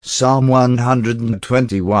Psalm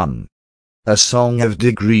 121. A Song of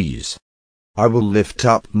Degrees. I will lift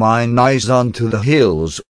up mine eyes unto the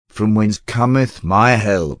hills, from whence cometh my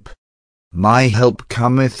help. My help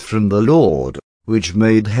cometh from the Lord, which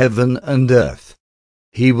made heaven and earth.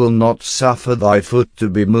 He will not suffer thy foot to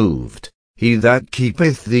be moved. He that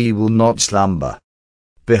keepeth thee will not slumber.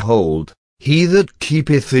 Behold, he that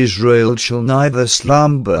keepeth Israel shall neither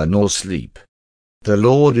slumber nor sleep. The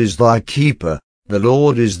Lord is thy keeper, the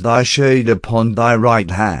Lord is thy shade upon thy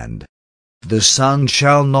right hand. The sun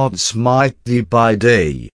shall not smite thee by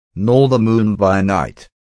day, nor the moon by night.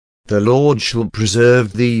 The Lord shall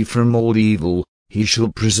preserve thee from all evil, he shall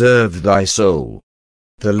preserve thy soul.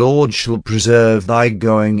 The Lord shall preserve thy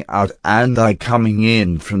going out and thy coming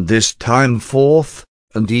in from this time forth,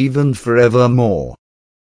 and even forevermore.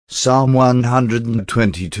 Psalm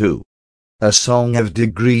 122. A Song of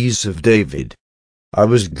Degrees of David. I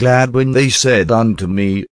was glad when they said unto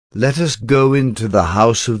me, Let us go into the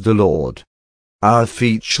house of the Lord. Our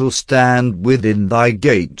feet shall stand within thy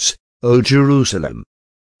gates, O Jerusalem.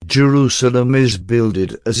 Jerusalem is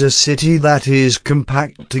builded as a city that is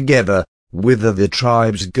compact together, whither the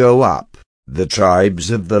tribes go up, the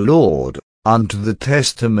tribes of the Lord, unto the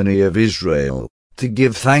testimony of Israel, to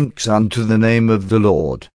give thanks unto the name of the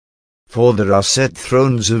Lord. For there are set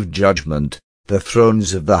thrones of judgment, the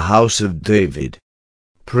thrones of the house of David.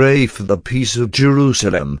 Pray for the peace of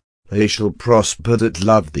Jerusalem, they shall prosper that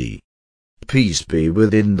love thee. Peace be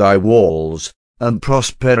within thy walls, and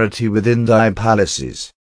prosperity within thy palaces.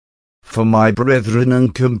 For my brethren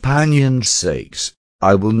and companions' sakes,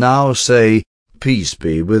 I will now say, Peace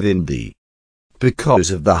be within thee. Because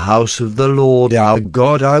of the house of the Lord our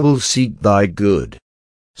God I will seek thy good.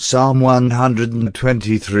 Psalm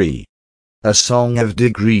 123. A Song of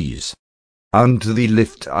Degrees. Unto thee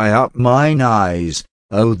lift I up mine eyes,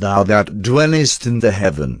 O thou that dwellest in the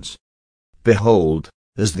heavens. Behold,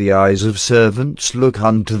 as the eyes of servants look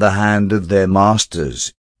unto the hand of their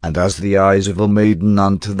masters, and as the eyes of a maiden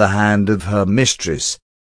unto the hand of her mistress,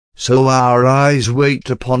 so our eyes wait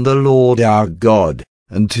upon the Lord our God,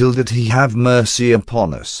 until that he have mercy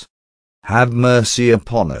upon us. Have mercy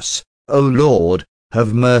upon us, O Lord,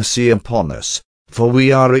 have mercy upon us, for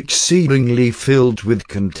we are exceedingly filled with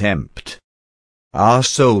contempt. Our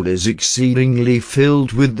soul is exceedingly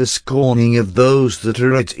filled with the scorning of those that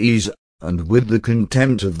are at ease, and with the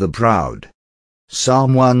contempt of the proud.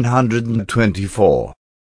 Psalm 124.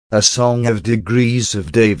 A Song of Degrees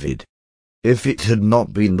of David. If it had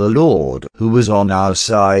not been the Lord who was on our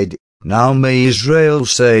side, now may Israel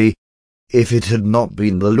say, if it had not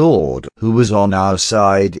been the Lord who was on our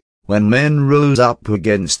side, when men rose up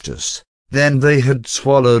against us, then they had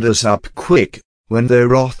swallowed us up quick, when their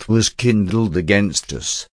wrath was kindled against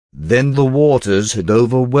us, then the waters had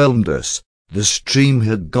overwhelmed us, the stream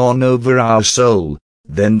had gone over our soul,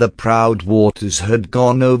 then the proud waters had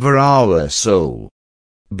gone over our soul.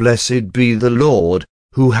 Blessed be the Lord,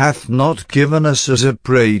 who hath not given us as a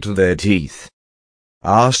prey to their teeth.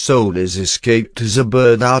 Our soul is escaped as a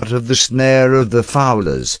bird out of the snare of the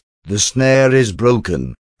fowlers, the snare is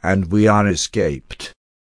broken, and we are escaped.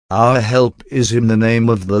 Our help is in the name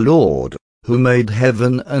of the Lord, who made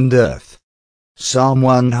heaven and earth. Psalm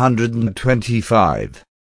 125.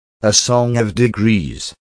 A Song of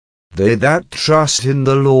Degrees. They that trust in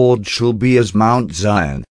the Lord shall be as Mount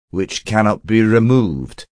Zion, which cannot be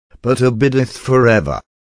removed, but abideth forever.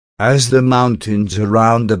 As the mountains are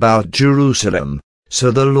round about Jerusalem, so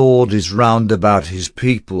the Lord is round about his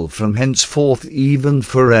people from henceforth even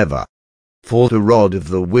forever. For the rod of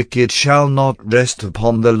the wicked shall not rest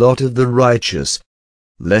upon the lot of the righteous,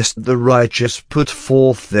 lest the righteous put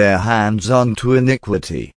forth their hands unto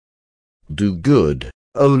iniquity. Do good,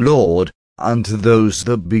 O Lord, unto those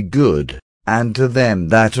that be good, and to them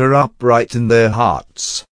that are upright in their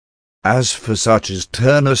hearts. As for such as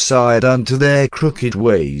turn aside unto their crooked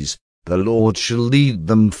ways, the Lord shall lead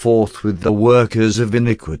them forth with the workers of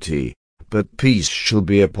iniquity, but peace shall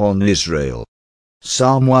be upon Israel.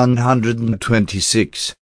 Psalm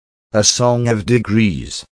 126. A Song of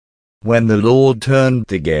Degrees. When the Lord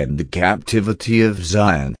turned again the captivity of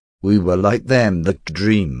Zion, we were like them that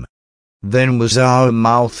dream. Then was our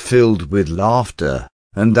mouth filled with laughter,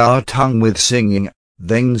 and our tongue with singing.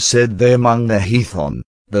 Then said they among the heathen,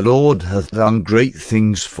 The Lord hath done great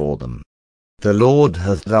things for them. The Lord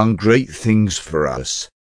hath done great things for us,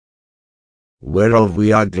 whereof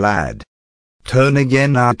we are glad. Turn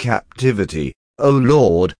again our captivity, O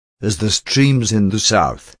Lord, as the streams in the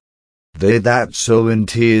south. They that sow in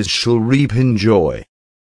tears shall reap in joy.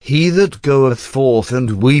 He that goeth forth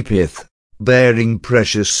and weepeth, bearing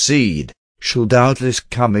precious seed, shall doubtless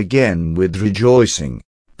come again with rejoicing,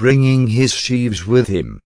 bringing his sheaves with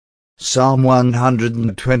him. Psalm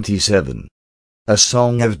 127. A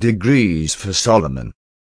song of degrees for Solomon.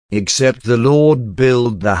 Except the Lord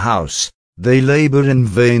build the house, they labor in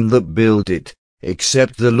vain that build it.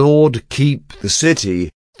 Except the Lord keep the city,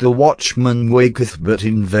 the watchman waketh but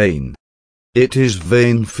in vain. It is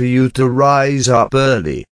vain for you to rise up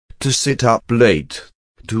early, to sit up late,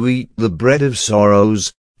 to eat the bread of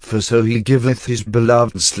sorrows, for so he giveth his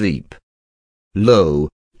beloved sleep. Lo,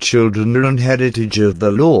 children are an heritage of the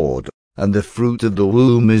Lord, and the fruit of the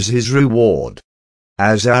womb is his reward.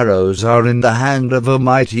 As arrows are in the hand of a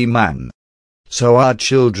mighty man, so are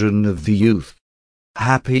children of the youth.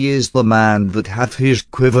 Happy is the man that hath his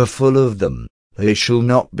quiver full of them. They shall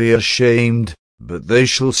not be ashamed, but they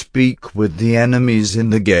shall speak with the enemies in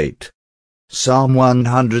the gate. Psalm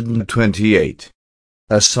 128.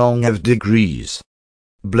 A song of degrees.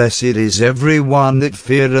 Blessed is every one that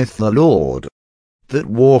feareth the Lord, that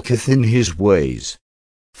walketh in his ways.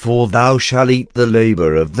 For thou shalt eat the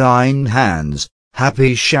labour of thine hands,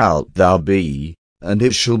 happy shalt thou be, and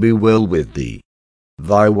it shall be well with thee.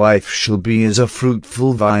 Thy wife shall be as a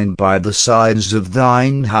fruitful vine by the sides of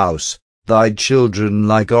thine house, thy children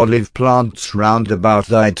like olive plants round about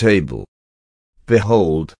thy table.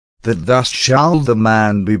 Behold, that thus shall the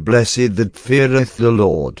man be blessed that feareth the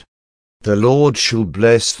Lord. The Lord shall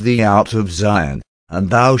bless thee out of Zion, and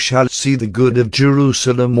thou shalt see the good of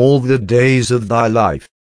Jerusalem all the days of thy life.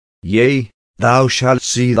 Yea, thou shalt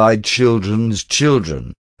see thy children's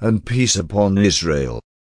children, and peace upon Israel.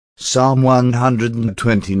 Psalm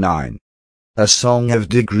 129. A song of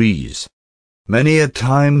degrees. Many a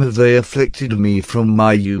time have they afflicted me from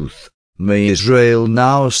my youth. May Israel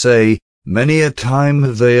now say, many a time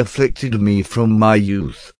have they afflicted me from my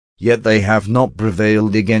youth, yet they have not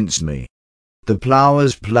prevailed against me. The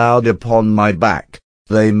plowers plowed upon my back,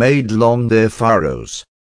 they made long their furrows.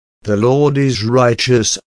 The Lord is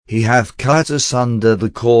righteous, he hath cut asunder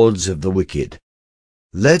the cords of the wicked.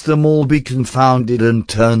 Let them all be confounded and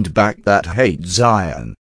turned back that hate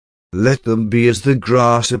Zion. Let them be as the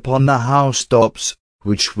grass upon the housetops,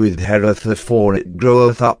 which withereth afore it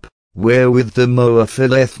groweth up, wherewith the mower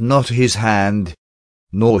filleth not his hand,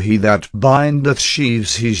 nor he that bindeth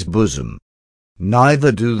sheaves his bosom.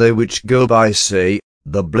 Neither do they which go by say,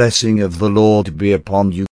 the blessing of the Lord be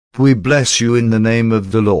upon you. We bless you in the name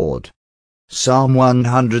of the Lord. Psalm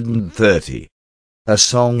 130. A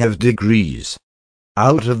song of degrees.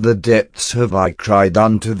 Out of the depths have I cried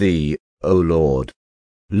unto thee, O Lord.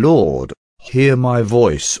 Lord, hear my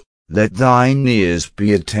voice, let thine ears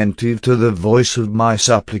be attentive to the voice of my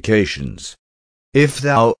supplications. If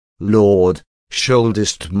thou, Lord,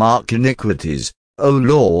 shouldest mark iniquities, O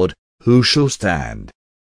Lord, who shall stand?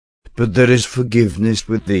 But there is forgiveness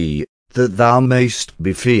with thee, that thou mayst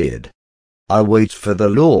be feared. I wait for the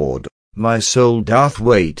Lord, my soul doth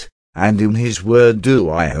wait, and in his word do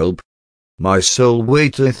I hope. My soul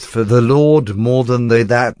waiteth for the Lord more than they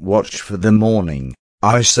that watch for the morning.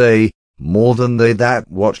 I say, more than they that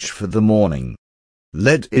watch for the morning.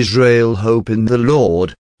 Let Israel hope in the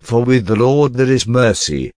Lord, for with the Lord there is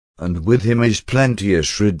mercy, and with him is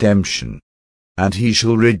plenteous redemption. And he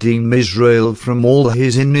shall redeem Israel from all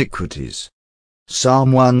his iniquities.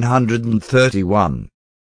 Psalm 131.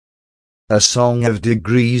 A song of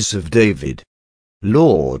degrees of David.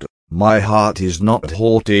 Lord, my heart is not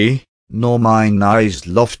haughty, nor mine eyes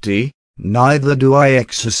lofty, neither do I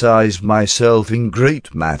exercise myself in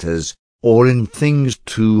great matters, or in things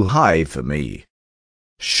too high for me.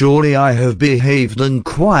 Surely I have behaved and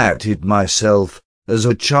quieted myself, as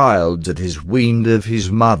a child that is weaned of his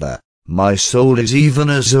mother. My soul is even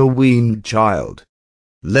as a weaned child.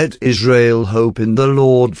 Let Israel hope in the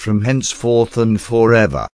Lord from henceforth and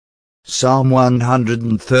forever. Psalm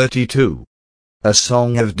 132. A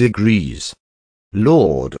song of degrees.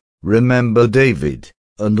 Lord, remember David,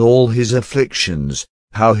 and all his afflictions,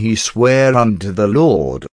 how he sware unto the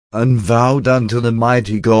Lord, and vowed unto the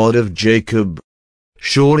mighty God of Jacob.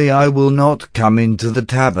 Surely I will not come into the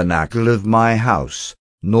tabernacle of my house,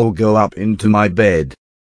 nor go up into my bed.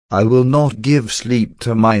 I will not give sleep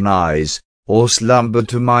to mine eyes, or slumber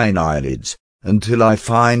to mine eyelids, until I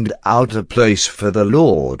find out a place for the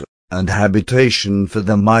Lord, and habitation for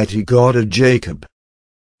the mighty God of Jacob.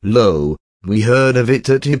 Lo, we heard of it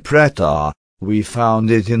at Ypretah, we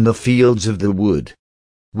found it in the fields of the wood.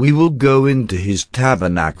 We will go into his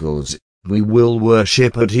tabernacles, we will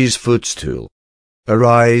worship at his footstool.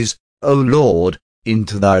 Arise, O Lord,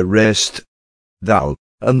 into thy rest, thou,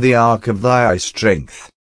 and the ark of thy strength.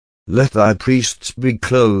 Let thy priests be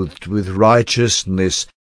clothed with righteousness,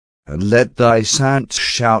 and let thy saints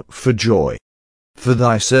shout for joy. For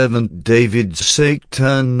thy servant David's sake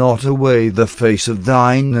turn not away the face of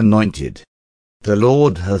thine anointed. The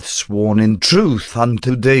Lord hath sworn in truth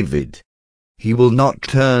unto David. He will not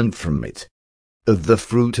turn from it. Of the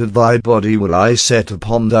fruit of thy body will I set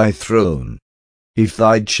upon thy throne. If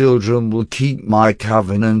thy children will keep my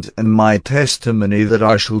covenant and my testimony that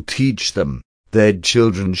I shall teach them, their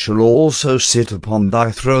children shall also sit upon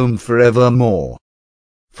thy throne forevermore.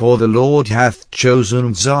 For the Lord hath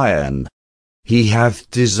chosen Zion. He hath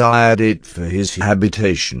desired it for his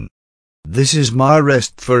habitation. This is my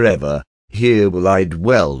rest forever, here will I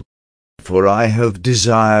dwell. For I have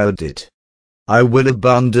desired it. I will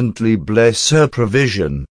abundantly bless her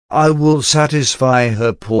provision, I will satisfy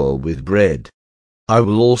her poor with bread. I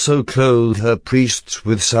will also clothe her priests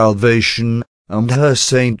with salvation, and her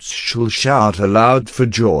saints shall shout aloud for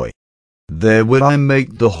joy. There will I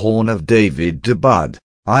make the horn of David to bud.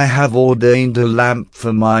 I have ordained a lamp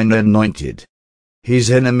for mine anointed.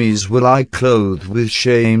 His enemies will I clothe with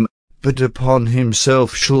shame, but upon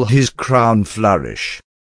himself shall his crown flourish.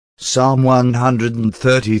 Psalm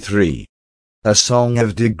 133. A song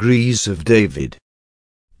of degrees of David.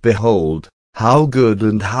 Behold, how good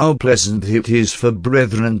and how pleasant it is for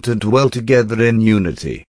brethren to dwell together in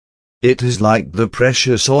unity. It is like the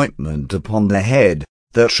precious ointment upon the head,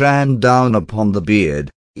 that ran down upon the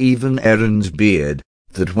beard, even Aaron's beard,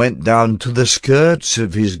 that went down to the skirts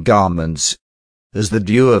of his garments, as the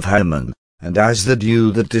dew of Hermon, and as the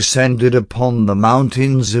dew that descended upon the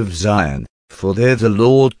mountains of Zion, for there the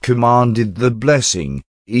Lord commanded the blessing,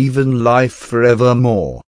 even life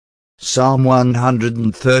forevermore. Psalm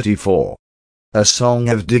 134. A song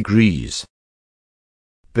of degrees.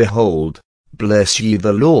 Behold, bless ye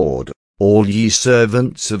the Lord, all ye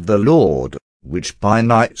servants of the Lord, which by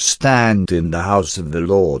night stand in the house of the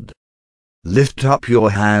Lord. Lift up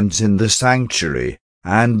your hands in the sanctuary,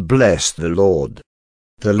 and bless the Lord.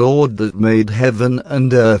 The Lord that made heaven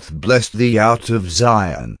and earth bless thee out of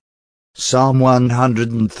Zion. Psalm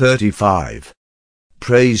 135.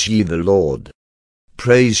 Praise ye the Lord.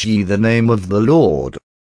 Praise ye the name of the Lord.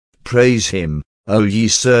 Praise him, O ye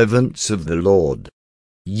servants of the Lord.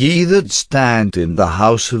 Ye that stand in the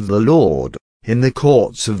house of the Lord, in the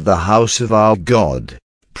courts of the house of our God,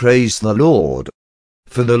 praise the Lord.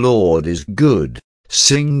 For the Lord is good,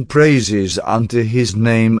 sing praises unto his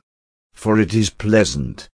name, for it is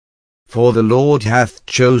pleasant. For the Lord hath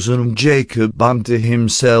chosen Jacob unto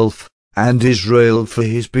himself, and Israel for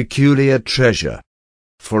his peculiar treasure.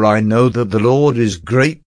 For I know that the Lord is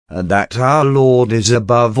great, and that our Lord is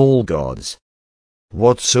above all gods.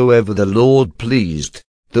 Whatsoever the Lord pleased,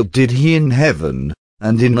 that did he in heaven,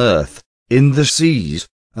 and in earth, in the seas,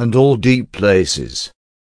 and all deep places.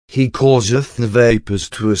 He causeth the vapours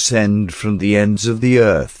to ascend from the ends of the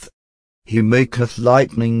earth. He maketh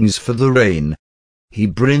lightnings for the rain. He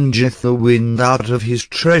bringeth the wind out of his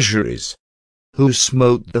treasuries. Who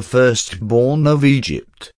smote the firstborn of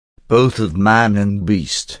Egypt, both of man and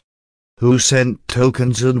beast? Who sent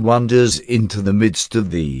tokens and wonders into the midst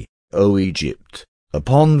of thee, O Egypt,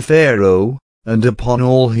 upon Pharaoh, and upon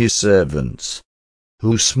all his servants?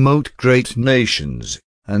 Who smote great nations,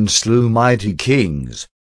 and slew mighty kings?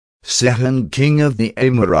 Sihon king of the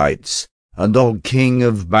Amorites, and Og king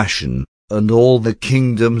of Bashan, and all the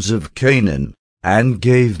kingdoms of Canaan, and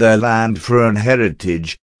gave their land for an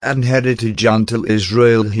heritage unto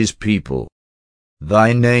Israel his people.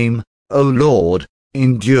 Thy name, O Lord,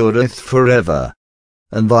 endureth forever,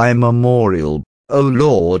 and thy memorial, O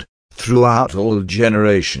Lord, throughout all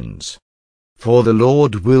generations. For the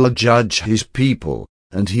Lord will judge his people,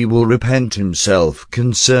 and he will repent himself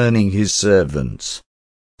concerning his servants.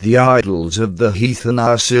 The idols of the heathen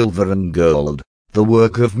are silver and gold, the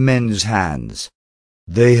work of men's hands.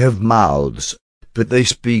 They have mouths, but they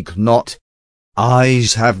speak not.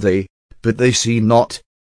 Eyes have they, but they see not.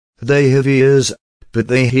 They have ears, but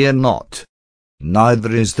they hear not.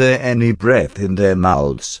 Neither is there any breath in their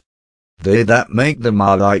mouths. They that make them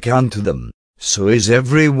are like unto them, so is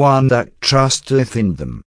every one that trusteth in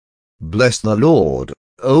them. Bless the Lord,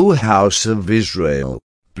 O house of Israel.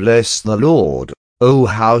 Bless the Lord, O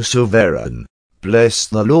house of Aaron. Bless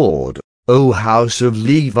the Lord, O house of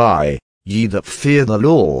Levi. Ye that fear the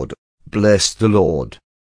Lord, bless the Lord.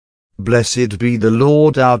 Blessed be the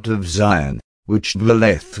Lord out of Zion, which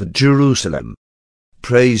dwelleth at Jerusalem.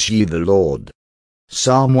 Praise ye the Lord.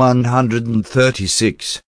 Psalm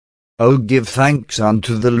 136. O give thanks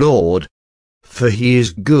unto the Lord, for he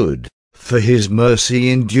is good, for his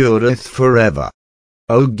mercy endureth forever.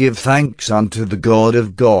 O give thanks unto the God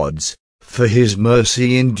of gods, for his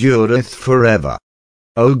mercy endureth forever.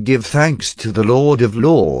 O give thanks to the Lord of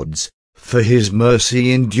lords, for his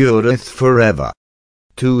mercy endureth forever.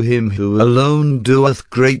 To him who alone doeth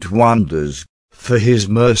great wonders, for his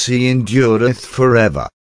mercy endureth forever.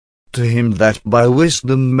 To him that by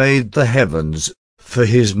wisdom made the heavens, for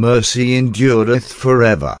his mercy endureth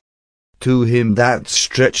forever. To him that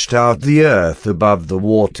stretched out the earth above the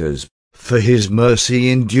waters, for his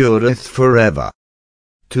mercy endureth forever.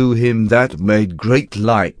 To him that made great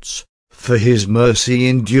lights, for his mercy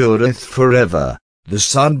endureth forever, the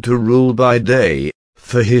sun to rule by day,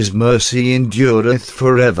 for his mercy endureth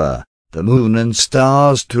forever, the moon and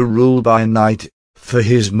stars to rule by night, for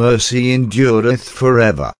his mercy endureth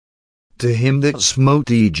forever. To him that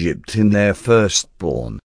smote Egypt in their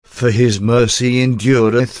firstborn, for his mercy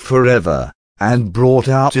endureth forever, and brought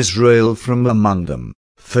out Israel from among them,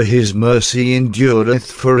 for his mercy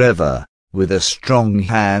endureth forever, with a strong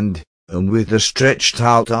hand, and with a stretched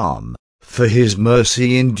out arm, for his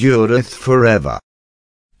mercy endureth forever.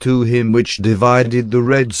 To him which divided the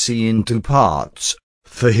Red Sea into parts,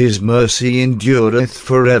 for his mercy endureth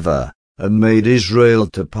forever, and made Israel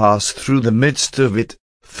to pass through the midst of it,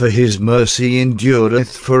 for his mercy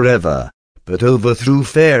endureth forever, but overthrew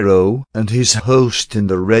Pharaoh and his host in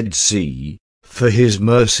the Red Sea, for his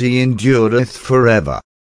mercy endureth forever.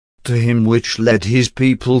 To him which led his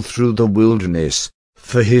people through the wilderness,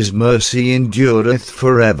 for his mercy endureth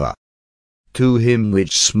forever. To him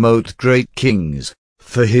which smote great kings,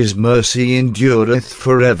 for his mercy endureth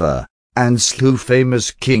forever, and slew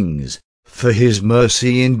famous kings, for his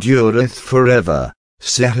mercy endureth forever,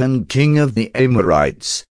 Sihon king of the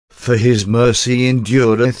Amorites, for his mercy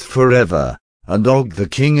endureth forever, and Og the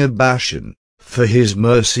king of Bashan, for his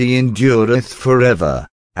mercy endureth forever,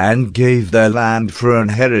 and gave their land for an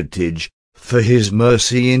heritage, for his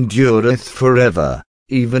mercy endureth forever,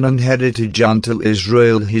 even an heritage unto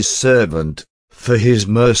Israel his servant, for his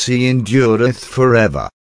mercy endureth forever.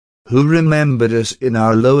 Who remembered us in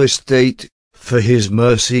our low estate, for his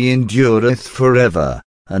mercy endureth forever,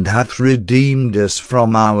 and hath redeemed us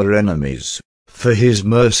from our enemies, for his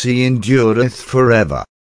mercy endureth forever.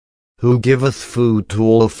 Who giveth food to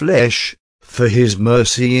all flesh, for his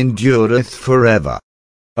mercy endureth forever.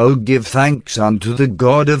 O give thanks unto the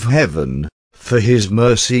God of heaven, for his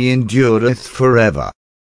mercy endureth forever.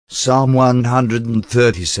 Psalm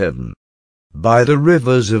 137. By the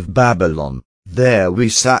rivers of Babylon, there we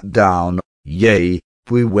sat down, yea,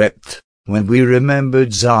 we wept, when we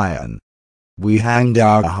remembered Zion. We hanged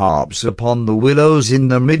our harps upon the willows in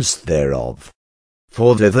the midst thereof.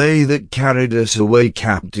 For they that carried us away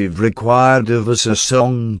captive required of us a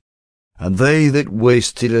song, and they that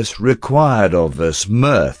wasted us required of us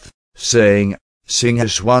mirth, saying, Sing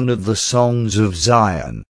us one of the songs of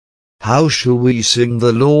Zion. How shall we sing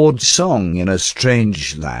the Lord's song in a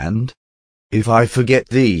strange land? If I forget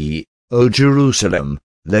thee, O Jerusalem,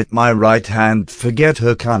 let my right hand forget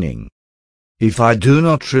her cunning. If I do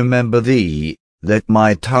not remember thee, let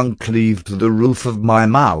my tongue cleave to the roof of my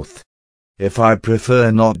mouth. If I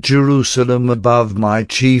prefer not Jerusalem above my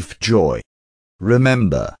chief joy.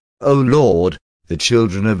 Remember, O Lord, the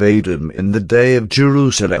children of Adam in the day of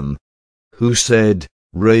Jerusalem, who said,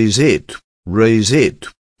 Raise it,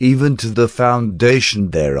 even to the foundation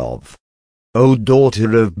thereof. O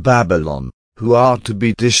daughter of Babylon, who are to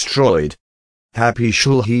be destroyed. Happy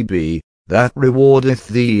shall he be, that rewardeth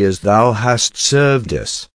thee as thou hast served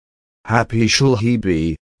us. Happy shall he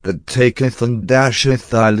be, that taketh and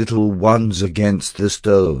dasheth thy little ones against the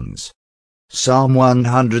stones. Psalm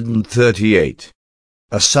 138.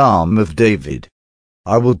 A Psalm of David.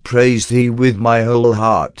 I will praise thee with my whole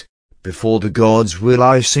heart, before the gods will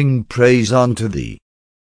I sing praise unto thee.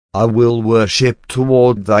 I will worship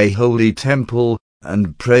toward thy holy temple,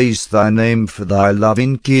 and praise thy name for thy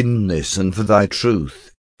loving kindness and for thy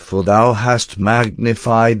truth, for thou hast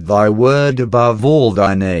magnified thy word above all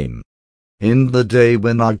thy name. In the day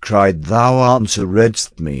when I cried thou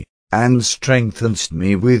answeredst me, and strengthenedst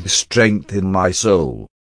me with strength in my soul.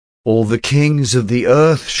 All the kings of the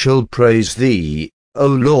earth shall praise thee, O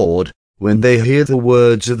Lord, when they hear the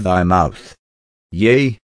words of thy mouth.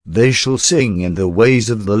 Yea, they shall sing in the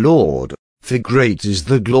ways of the Lord, for great is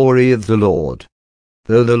the glory of the Lord.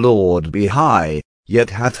 Though the Lord be high, yet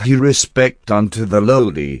hath he respect unto the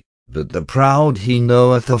lowly, but the proud he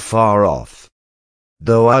knoweth afar off.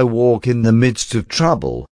 Though I walk in the midst of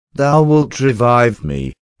trouble, thou wilt revive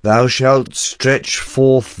me. Thou shalt stretch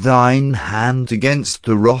forth thine hand against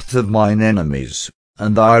the wrath of mine enemies,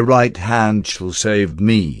 and thy right hand shall save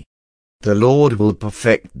me. The Lord will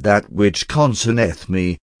perfect that which concerneth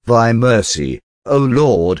me. Thy mercy, O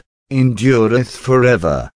Lord, endureth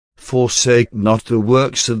forever. Forsake not the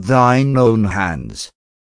works of thine own hands.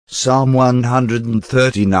 Psalm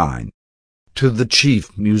 139. To the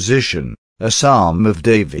chief musician, A Psalm of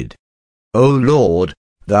David. O Lord,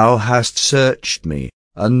 thou hast searched me,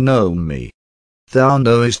 and known me. Thou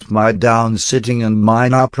knowest my down-sitting and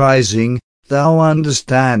mine uprising, thou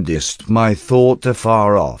understandest my thought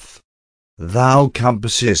afar off. Thou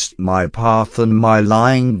compassest my path and my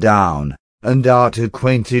lying down, and art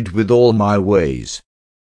acquainted with all my ways.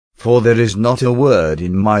 For there is not a word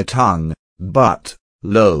in my tongue, but,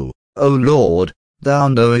 lo, O Lord, thou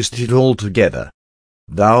knowest it altogether.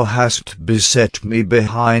 Thou hast beset me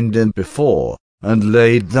behind and before, and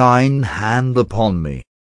laid thine hand upon me.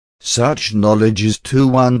 Such knowledge is too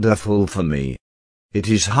wonderful for me. It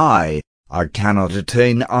is high, I cannot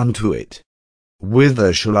attain unto it.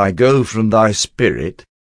 Whither shall I go from thy spirit?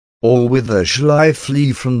 Or whither shall I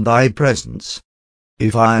flee from thy presence?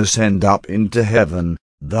 If I ascend up into heaven,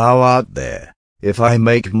 thou art there. If I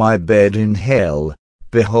make my bed in hell,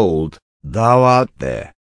 behold, thou art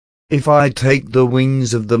there. If I take the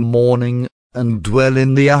wings of the morning, and dwell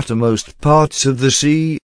in the uttermost parts of the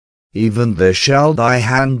sea, even there shall thy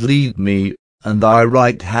hand lead me, and thy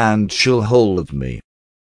right hand shall hold me.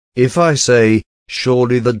 If I say,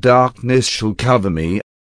 surely the darkness shall cover me,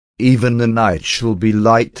 even the night shall be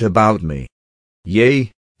light about me. Yea,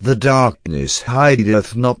 the darkness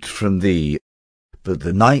hideth not from thee, but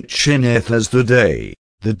the night shineth as the day,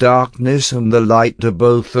 the darkness and the light are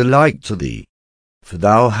both alike to thee. For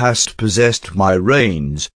thou hast possessed my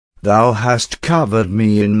reins, thou hast covered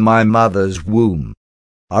me in my mother's womb.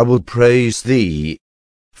 I will praise thee,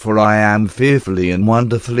 for I am fearfully and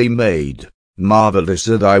wonderfully made. Marvellous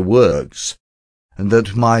are thy works, and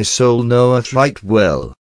that my soul knoweth right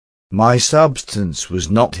well. My substance was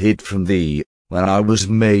not hid from thee, when I was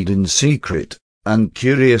made in secret, and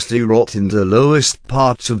curiously wrought in the lowest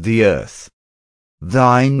parts of the earth.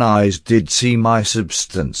 Thine eyes did see my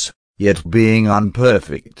substance, yet being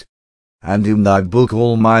unperfect. And in thy book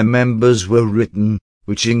all my members were written,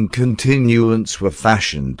 which in continuance were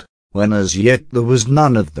fashioned, when as yet there was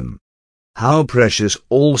none of them. How precious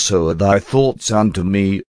also are thy thoughts unto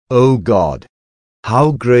me, O God!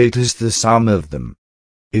 How great is the sum of them!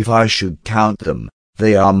 If I should count them,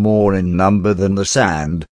 they are more in number than the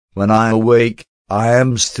sand. When I awake, I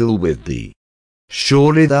am still with thee.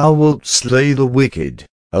 Surely thou wilt slay the wicked,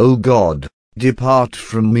 O God. Depart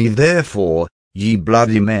from me therefore, ye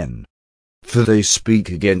bloody men. For they speak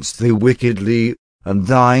against thee wickedly, and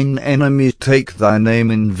thine enemies take thy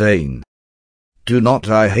name in vain. Do not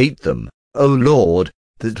I hate them, O Lord,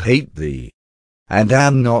 that hate thee? And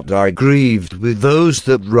am not I grieved with those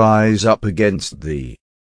that rise up against thee?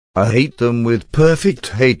 I hate them with perfect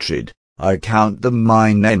hatred, I count them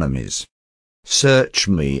mine enemies. Search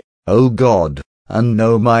me, O God, and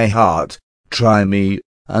know my heart, try me,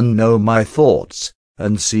 and know my thoughts,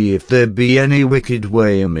 and see if there be any wicked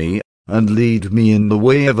way in me, and lead me in the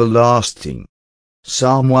way everlasting.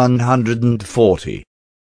 Psalm 140.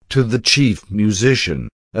 To the chief musician,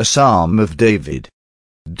 a psalm of David.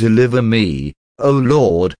 Deliver me, O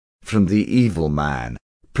Lord, from the evil man.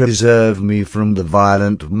 Preserve me from the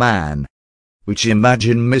violent man, which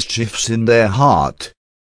imagine mischiefs in their heart.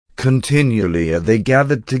 Continually are they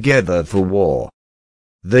gathered together for war.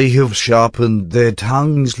 They have sharpened their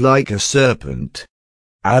tongues like a serpent.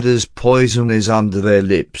 Adder's poison is under their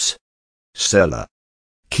lips. Selah.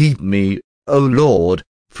 Keep me, O Lord,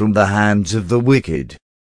 from the hands of the wicked.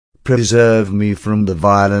 Preserve me from the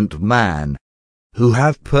violent man, who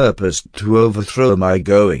have purposed to overthrow my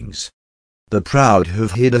goings. The proud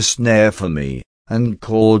have hid a snare for me, and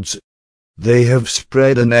cords. They have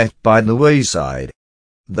spread a net by the wayside.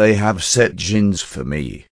 They have set gins for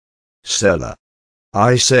me. Selah.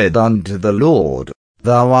 I said unto the Lord,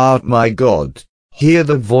 Thou art my God, hear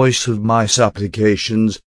the voice of my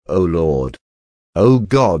supplications, O Lord. O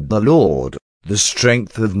God the Lord, the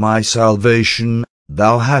strength of my salvation,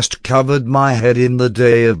 thou hast covered my head in the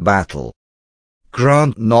day of battle.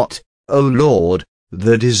 Grant not, O Lord,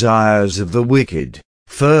 the desires of the wicked,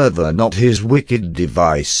 further not his wicked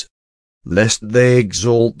device, lest they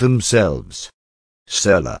exalt themselves.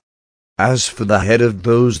 Selah. As for the head of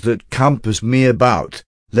those that compass me about,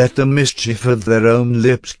 let the mischief of their own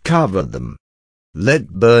lips cover them. Let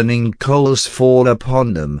burning coals fall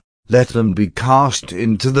upon them, let them be cast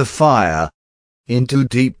into the fire, into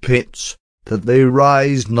deep pits, that they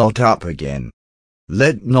rise not up again.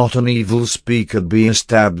 Let not an evil speaker be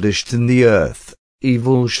established in the earth,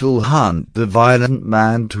 evil shall hunt the violent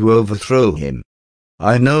man to overthrow him.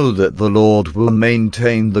 I know that the Lord will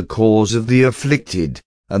maintain the cause of the afflicted,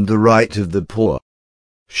 and the right of the poor.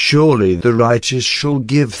 Surely the righteous shall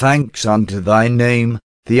give thanks unto thy name,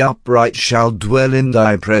 the upright shall dwell in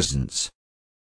thy presence.